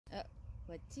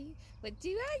What do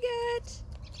I got?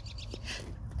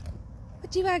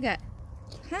 What do I got?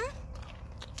 Huh?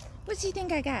 What do you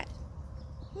think I got?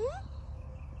 Hmm?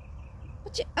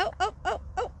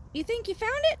 Oh, you think you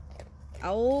found it?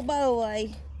 Oh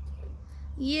boy.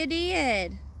 You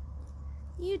did.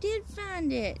 You did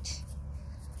find it.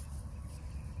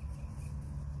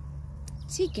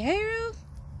 See, girl?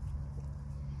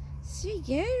 See,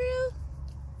 girl?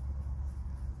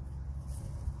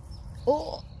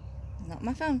 Oh, not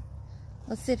my phone.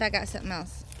 Let's see if I got something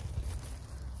else.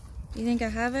 You think I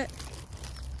have it?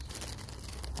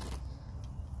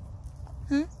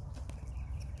 Huh?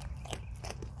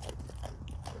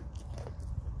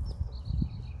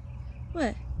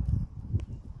 What?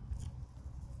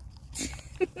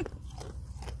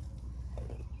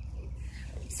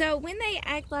 So when they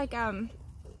act like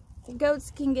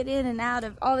goats can get in and out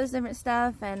of all this different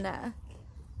stuff, and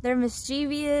they're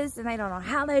mischievous and they don't know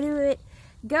how they do it,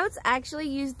 goats actually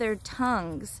use their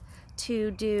tongues to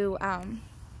do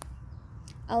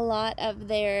a lot of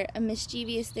their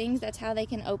mischievous things. That's how they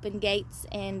can open gates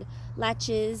and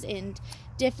latches and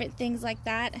different things like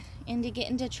that, and to get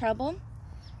into trouble.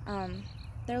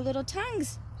 Their little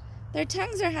tongues. Their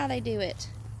tongues are how they do it.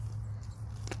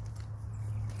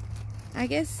 I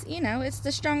guess, you know, it's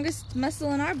the strongest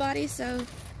muscle in our body, so...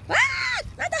 Ah!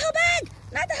 Not the whole bag!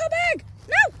 Not the whole bag!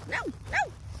 No!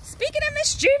 Speaking of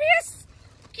mischievous!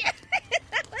 Get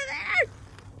over there!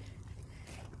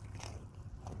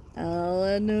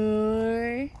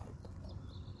 Eleanor.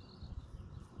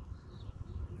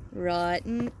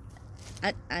 Rotten.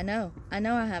 I know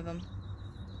I have them.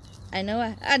 I know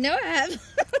I have.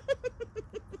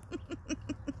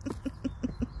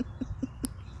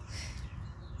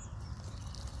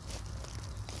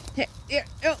 Here,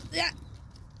 oh, yeah.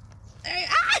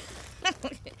 I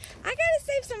gotta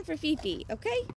save some for Fifi, okay?